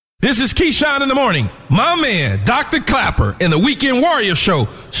This is Keyshawn in the morning. My man, Dr. Clapper, and the Weekend Warrior Show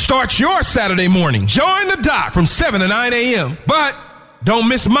starts your Saturday morning. Join the doc from 7 to 9 a.m. But don't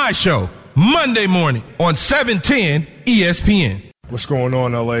miss my show, Monday morning on 710 ESPN. What's going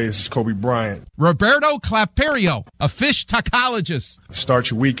on, LA? This is Kobe Bryant. Roberto Claperio, a fish tacologist.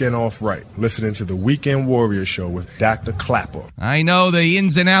 Start your weekend off right. Listening to the Weekend Warrior Show with Dr. Clapper. I know the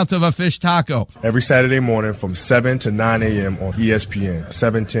ins and outs of a fish taco. Every Saturday morning from 7 to 9 a.m. on ESPN,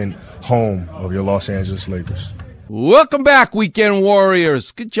 710, home of your Los Angeles Lakers. Welcome back, Weekend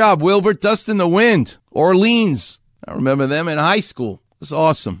Warriors. Good job, Wilbert. Dust in the Wind. Orleans. I remember them in high school. It's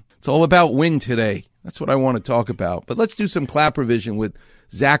awesome. It's all about wind today. That's what I want to talk about. But let's do some clap revision with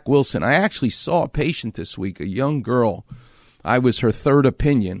Zach Wilson. I actually saw a patient this week, a young girl. I was her third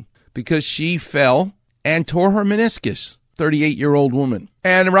opinion because she fell and tore her meniscus. 38-year-old woman.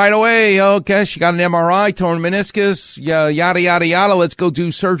 And right away, okay, she got an MRI, torn meniscus, yada, yada, yada. Let's go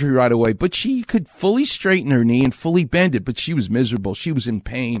do surgery right away. But she could fully straighten her knee and fully bend it, but she was miserable. She was in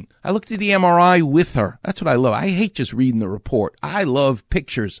pain. I looked at the MRI with her. That's what I love. I hate just reading the report. I love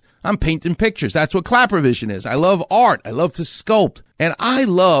pictures. I'm painting pictures. That's what clap revision is. I love art. I love to sculpt. And I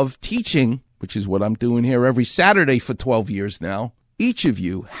love teaching, which is what I'm doing here every Saturday for 12 years now, each of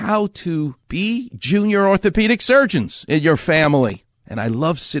you how to be junior orthopedic surgeons in your family. And I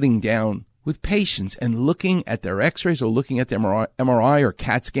love sitting down with patients and looking at their x-rays or looking at their MRI or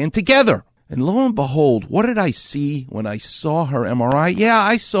CAT scan together. And lo and behold, what did I see when I saw her MRI? Yeah,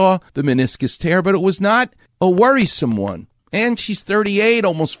 I saw the meniscus tear, but it was not a worrisome one. And she's 38,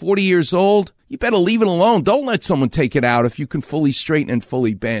 almost 40 years old. You better leave it alone. Don't let someone take it out if you can fully straighten and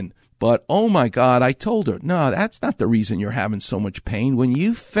fully bend. But, oh my God, I told her, no, that's not the reason you're having so much pain. When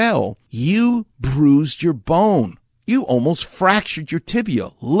you fell, you bruised your bone. You almost fractured your tibia.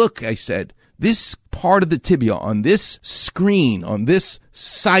 Look, I said, this part of the tibia on this screen, on this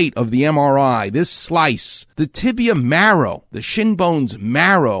site of the MRI, this slice, the tibia marrow, the shin bone's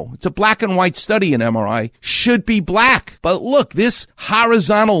marrow, it's a black and white study in MRI, should be black. But look, this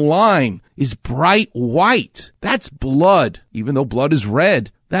horizontal line is bright white. That's blood, even though blood is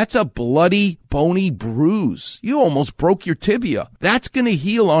red. That's a bloody, bony bruise. You almost broke your tibia. That's going to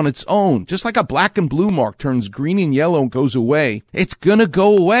heal on its own. Just like a black and blue mark turns green and yellow and goes away. It's going to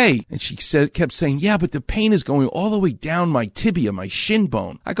go away. And she kept saying, yeah, but the pain is going all the way down my tibia, my shin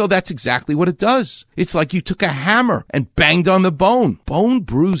bone. I go, that's exactly what it does. It's like you took a hammer and banged on the bone. Bone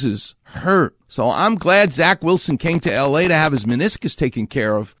bruises hurt. So I'm glad Zach Wilson came to L.A. to have his meniscus taken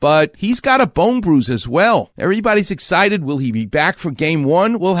care of, but he's got a bone bruise as well. Everybody's excited. Will he be back for game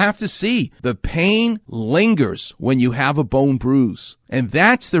one? We'll have to see. The pain lingers when you have a bone bruise. And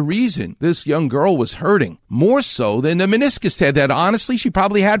that's the reason this young girl was hurting, more so than the meniscus tear that honestly she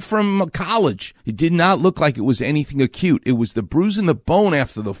probably had from college. It did not look like it was anything acute. It was the bruise in the bone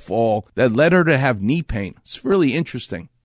after the fall that led her to have knee pain. It's really interesting.